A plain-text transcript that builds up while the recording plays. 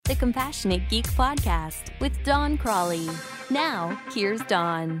the Compassionate Geek Podcast with Don Crawley. Now, here's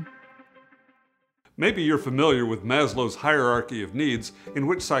Don. Maybe you're familiar with Maslow's hierarchy of needs, in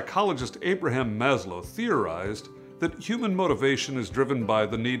which psychologist Abraham Maslow theorized that human motivation is driven by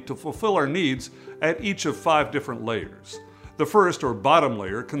the need to fulfill our needs at each of 5 different layers. The first, or bottom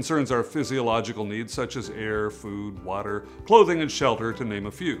layer, concerns our physiological needs such as air, food, water, clothing, and shelter, to name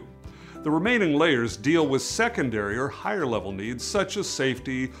a few. The remaining layers deal with secondary or higher level needs such as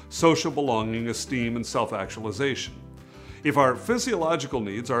safety, social belonging, esteem, and self-actualization. If our physiological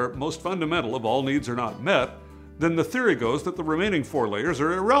needs, our most fundamental of all needs, are not met, then the theory goes that the remaining 4 layers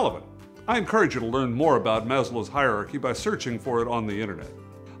are irrelevant. I encourage you to learn more about Maslow's hierarchy by searching for it on the internet.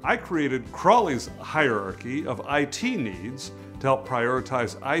 I created Crawley's hierarchy of IT needs to help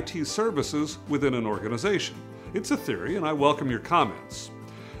prioritize IT services within an organization. It's a theory, and I welcome your comments.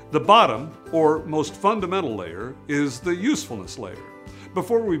 The bottom, or most fundamental layer, is the usefulness layer.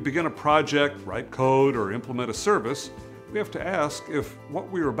 Before we begin a project, write code, or implement a service, we have to ask if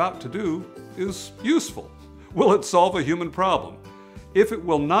what we are about to do is useful. Will it solve a human problem? If it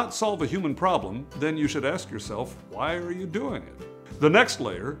will not solve a human problem, then you should ask yourself, why are you doing it? The next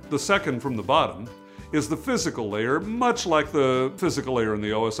layer, the second from the bottom, is the physical layer, much like the physical layer in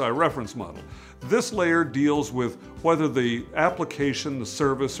the OSI reference model. This layer deals with whether the application, the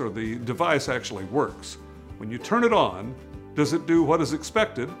service, or the device actually works. When you turn it on, does it do what is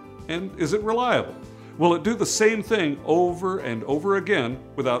expected, and is it reliable? Will it do the same thing over and over again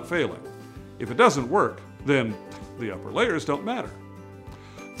without failing? If it doesn't work, then the upper layers don't matter.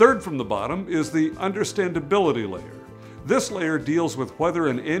 Third from the bottom is the understandability layer. This layer deals with whether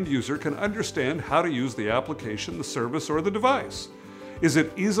an end user can understand how to use the application, the service, or the device. Is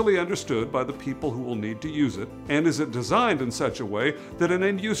it easily understood by the people who will need to use it, and is it designed in such a way that an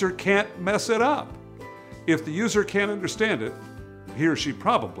end user can't mess it up? If the user can't understand it, he or she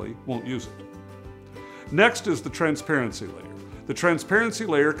probably won't use it. Next is the transparency layer. The transparency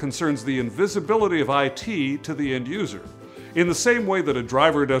layer concerns the invisibility of IT to the end user. In the same way that a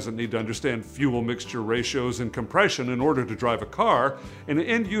driver doesn't need to understand fuel mixture ratios and compression in order to drive a car, an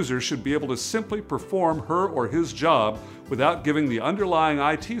end user should be able to simply perform her or his job without giving the underlying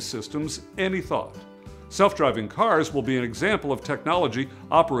IT systems any thought. Self-driving cars will be an example of technology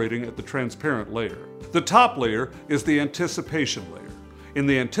operating at the transparent layer. The top layer is the anticipation layer. In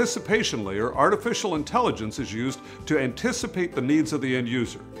the anticipation layer, artificial intelligence is used to anticipate the needs of the end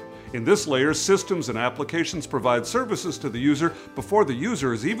user. In this layer, systems and applications provide services to the user before the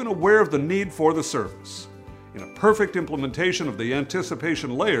user is even aware of the need for the service. In a perfect implementation of the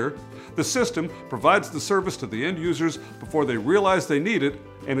anticipation layer, the system provides the service to the end users before they realize they need it,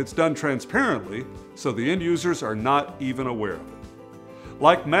 and it's done transparently, so the end users are not even aware of it.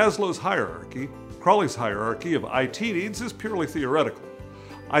 Like Maslow's hierarchy, Crawley's hierarchy of IT needs is purely theoretical.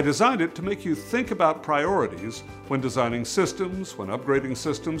 I designed it to make you think about priorities when designing systems, when upgrading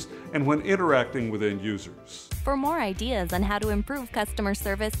systems, and when interacting with end users. For more ideas on how to improve customer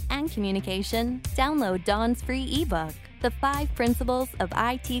service and communication, download Don's free ebook, The 5 Principles of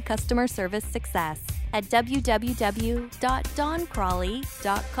IT Customer Service Success, at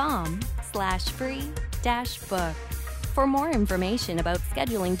www.doncrawley.com/free-book. For more information about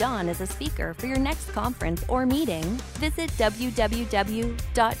scheduling Don as a speaker for your next conference or meeting, visit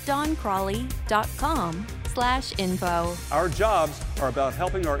www.doncrawley.com/info. Our jobs are about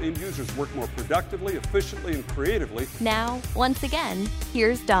helping our end users work more productively, efficiently, and creatively. Now, once again,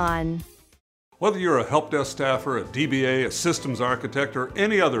 here's Don. Whether you're a help desk staffer, a DBA, a systems architect, or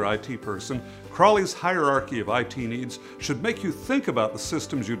any other IT person, Crawley's hierarchy of IT needs should make you think about the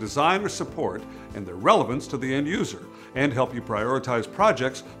systems you design or support and their relevance to the end user, and help you prioritize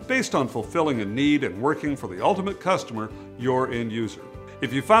projects based on fulfilling a need and working for the ultimate customer, your end user.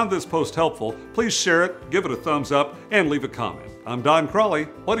 If you found this post helpful, please share it, give it a thumbs up, and leave a comment. I'm Don Crawley.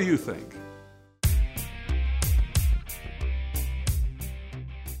 What do you think?